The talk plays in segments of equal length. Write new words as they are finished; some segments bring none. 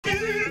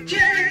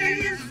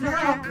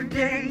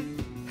yesterday.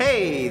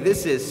 Hey,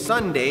 this is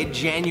Sunday,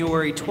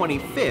 January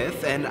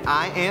 25th, and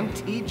I am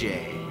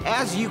TJ.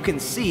 As you can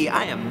see,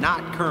 I am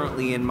not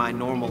currently in my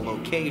normal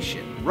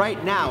location.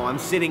 Right now, I'm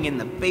sitting in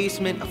the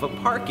basement of a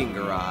parking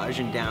garage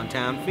in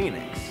downtown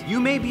Phoenix.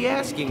 You may be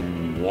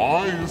asking,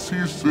 why is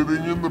he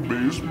sitting in the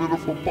basement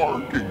of a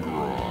parking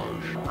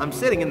garage? I'm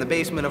sitting in the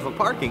basement of a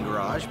parking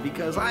garage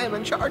because I am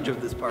in charge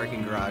of this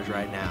parking garage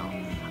right now.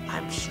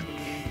 I'm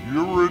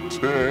Security.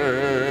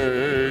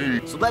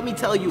 So let me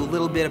tell you a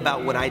little bit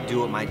about what I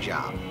do at my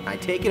job. I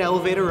take an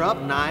elevator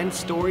up 9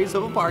 stories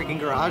of a parking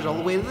garage all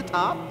the way to the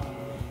top.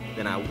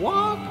 Then I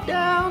walk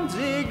down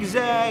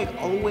zigzag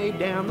all the way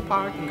down the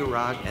parking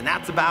garage, and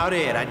that's about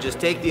it. I just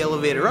take the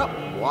elevator up,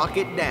 walk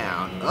it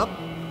down, up,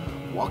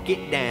 walk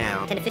it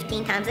down. 10 to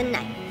 15 times a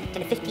night.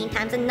 10 to 15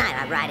 times a night.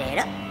 I ride it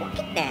up, walk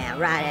it down,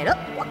 ride it up,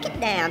 walk it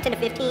down. 10 to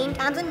 15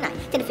 times a night.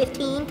 10 to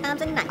 15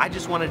 times a night. I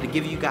just wanted to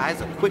give you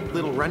guys a quick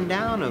little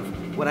rundown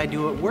of what I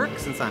do at work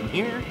since I'm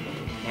here.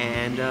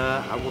 And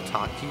I will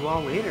talk to you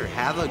all later.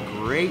 Have a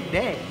great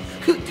day.